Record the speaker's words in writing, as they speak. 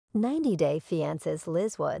90-Day Fiancé's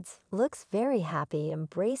Liz Woods looks very happy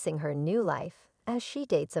embracing her new life as she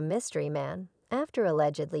dates a mystery man after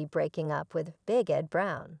allegedly breaking up with Big Ed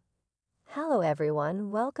Brown. Hello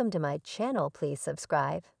everyone, welcome to my channel. Please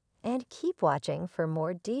subscribe and keep watching for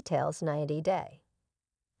more details. 90-Day.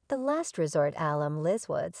 The Last Resort alum Liz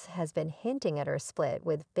Woods has been hinting at her split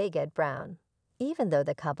with Big Ed Brown, even though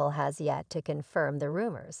the couple has yet to confirm the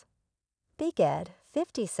rumors. Big Ed,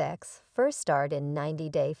 56, first starred in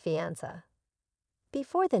 90-Day Fiancé.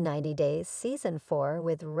 Before the 90 Days Season 4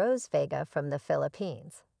 with Rose Vega from the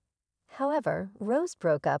Philippines. However, Rose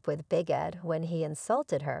broke up with Big Ed when he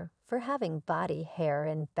insulted her for having body hair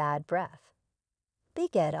and bad breath.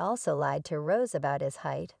 Big Ed also lied to Rose about his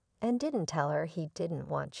height and didn't tell her he didn't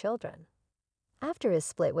want children. After his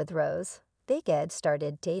split with Rose, Big Ed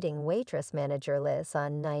started dating waitress manager Liz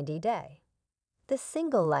on 90-Day. The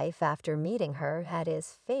single life after meeting her at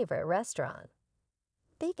his favorite restaurant.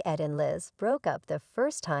 Big Ed and Liz broke up the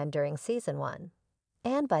first time during Season 1,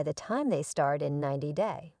 and by the time they starred in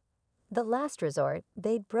 90-Day, The Last Resort,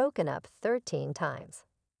 they'd broken up 13 times.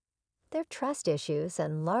 Their trust issues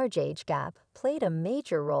and large age gap played a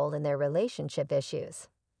major role in their relationship issues,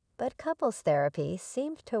 but couples therapy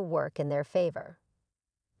seemed to work in their favor.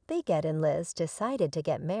 Big Ed and Liz decided to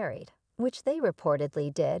get married, which they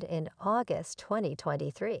reportedly did in August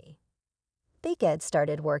 2023. Big Ed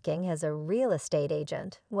started working as a real estate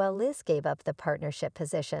agent while Liz gave up the partnership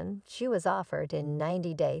position she was offered in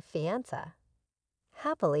 90-Day Fiancé.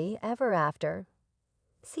 Happily ever after.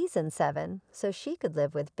 Season 7, so she could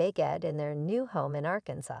live with Big Ed in their new home in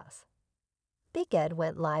Arkansas. Big Ed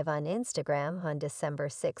went live on Instagram on December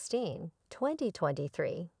 16,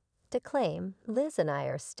 2023, to claim, "Liz and I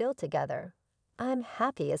are still together. I'm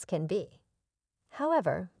happy as can be."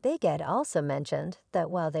 However, Big Ed also mentioned that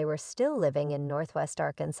while they were still living in Northwest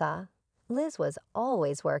Arkansas, Liz was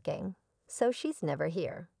always working, so she's never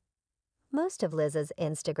here. Most of Liz's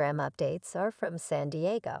Instagram updates are from San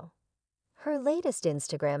Diego. Her latest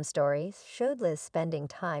Instagram stories showed Liz spending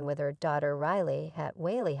time with her daughter Riley at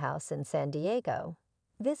Whaley House in San Diego,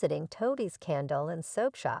 visiting Toadie's Candle and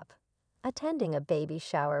Soap Shop, attending a baby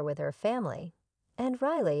shower with her family, and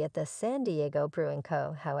Riley at the San Diego Brewing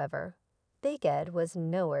Co. However, Big Ed was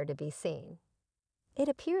nowhere to be seen. It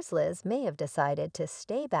appears Liz may have decided to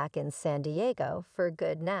stay back in San Diego for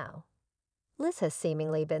good now. Liz has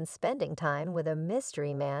seemingly been spending time with a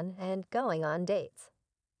mystery man and going on dates.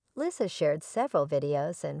 Liz has shared several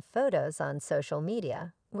videos and photos on social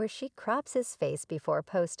media where she crops his face before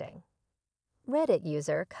posting. Reddit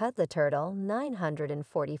user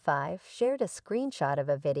CudTheTurtle945 shared a screenshot of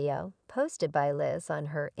a video posted by Liz on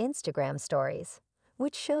her Instagram stories,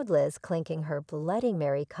 which showed Liz clinking her Bloody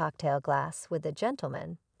Mary cocktail glass with a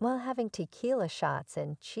gentleman while having tequila shots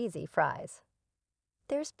and cheesy fries.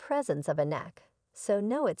 There's presence of a neck, so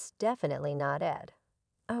no, it's definitely not Ed.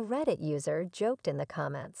 A Reddit user joked in the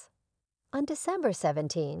comments. On December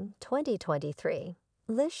 17, 2023,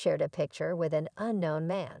 Liz shared a picture with an unknown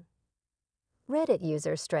man. Reddit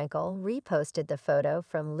user Strankle reposted the photo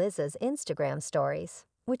from Liz's Instagram stories,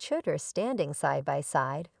 which showed her standing side by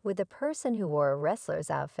side with a person who wore a wrestler's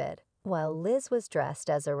outfit while Liz was dressed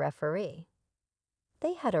as a referee.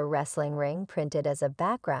 They had a wrestling ring printed as a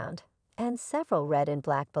background, and several red and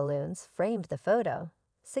black balloons framed the photo,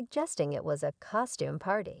 suggesting it was a costume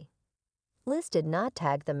party. Liz did not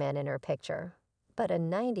tag the men in her picture, but a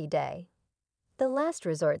 90-Day. The Last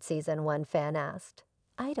Resort Season 1 fan asked,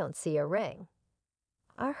 "I don't see a ring.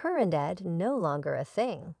 Are her and Ed no longer a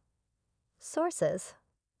thing?" Sources: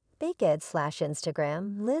 Big Ed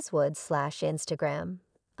 /Instagram, Liz Woods /Instagram,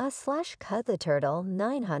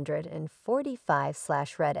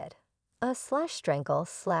 /CudTheTurtle945 /Reddit, /Strankle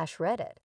 /Reddit.